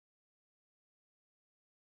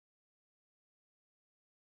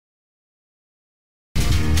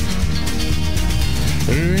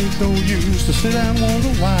no use to sit and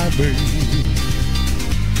wonder why, babe.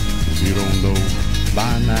 If you don't know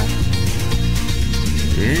by now,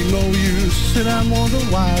 ain't no use to sit and wonder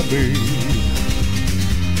why, babe.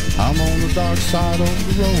 I'm on the dark side of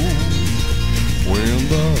the road when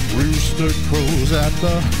the rooster crows at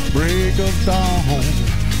the break of dawn.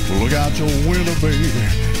 Look out your window, baby,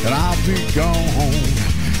 and I'll be gone.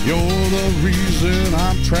 You're the reason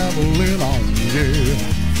I'm traveling on,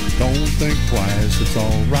 yeah. Don't think twice, it's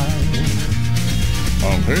alright.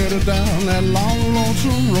 I'm headed down that long,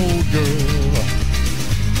 lonesome road, girl.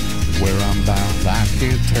 Where I'm bound, I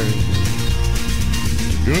can't tell.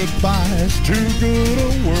 Goodbye's too good a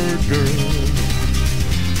word, girl.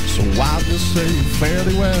 So I'll just say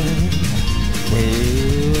fairly well.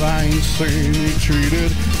 Well, I ain't saying you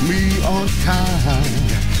treated me unkind.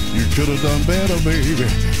 You could have done better, baby,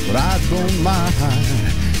 but I don't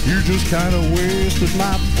mind. You just kind of wasted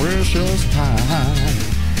my precious time.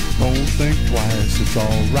 Don't think twice, it's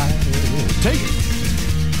alright. Take it.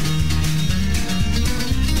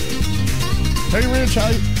 Hey, Rich,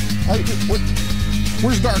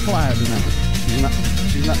 where's Dark Clyde tonight?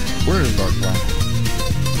 She's not, where is Dark Clyde?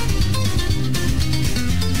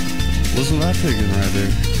 Listen to that picking right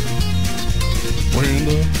there. When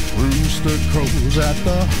the rooster crows at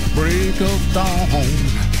the break of dawn,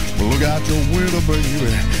 look out your window,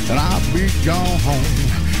 baby, and I'll be gone.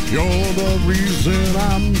 You're the reason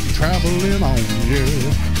I'm traveling on,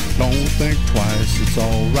 yeah. Don't think twice, it's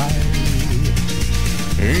alright.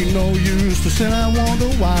 Ain't no use to sit and wonder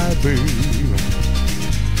why, babe.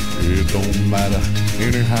 It don't matter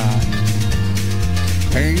anyhow.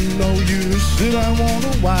 Ain't no use to sit and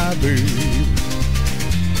wonder why, babe.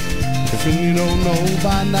 If you don't know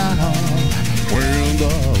by now, when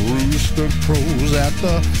the rooster crows at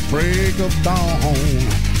the break of dawn,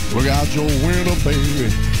 look out your window,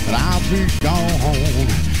 baby, and I'll be gone.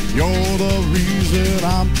 You're the reason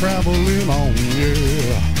I'm traveling on,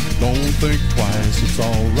 yeah. Don't think twice, it's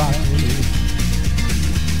alright.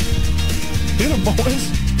 Hit 'em,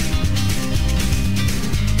 boys.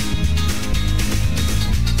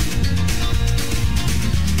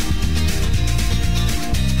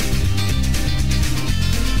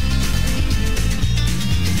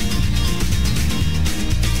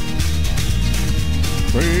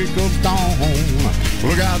 Break of dawn,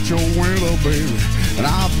 look out your window, baby, and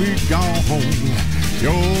I'll be gone.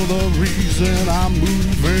 You're the reason I'm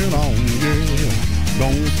moving on, yeah.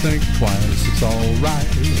 Don't think twice, it's alright.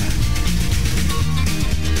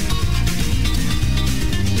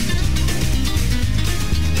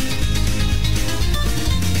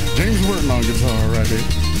 James Burton on guitar right there,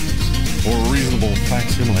 or a reasonable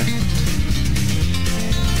facsimile.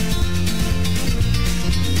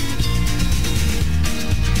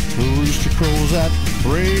 The rooster crows at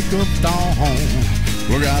break of dawn.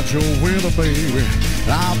 Look out your window, baby,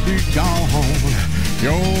 and I'll be gone.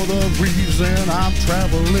 You're the reason I'm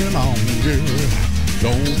traveling on, yeah.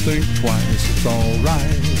 Don't think twice, it's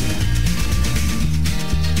alright.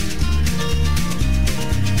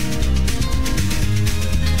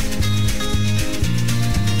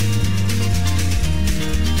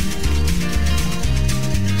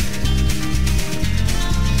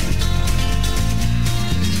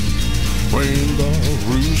 When the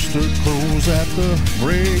rooster crows at the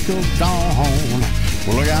break of dawn,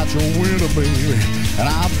 well, look out your window, baby, and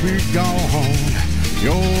I'll be gone.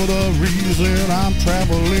 You're the reason I'm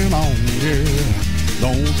traveling on, yeah.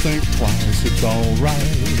 Don't think twice, it's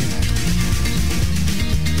alright.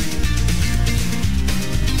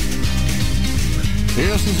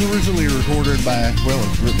 This is originally recorded by, well,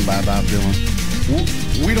 it's written by Bob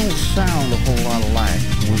Dylan. We don't sound a whole lot alike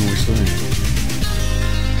when we sing.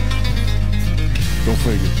 Go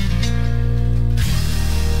figure.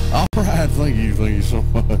 All right, thank you so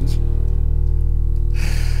much.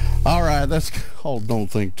 All right, that's called Don't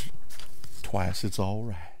Think Twice, it's all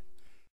right.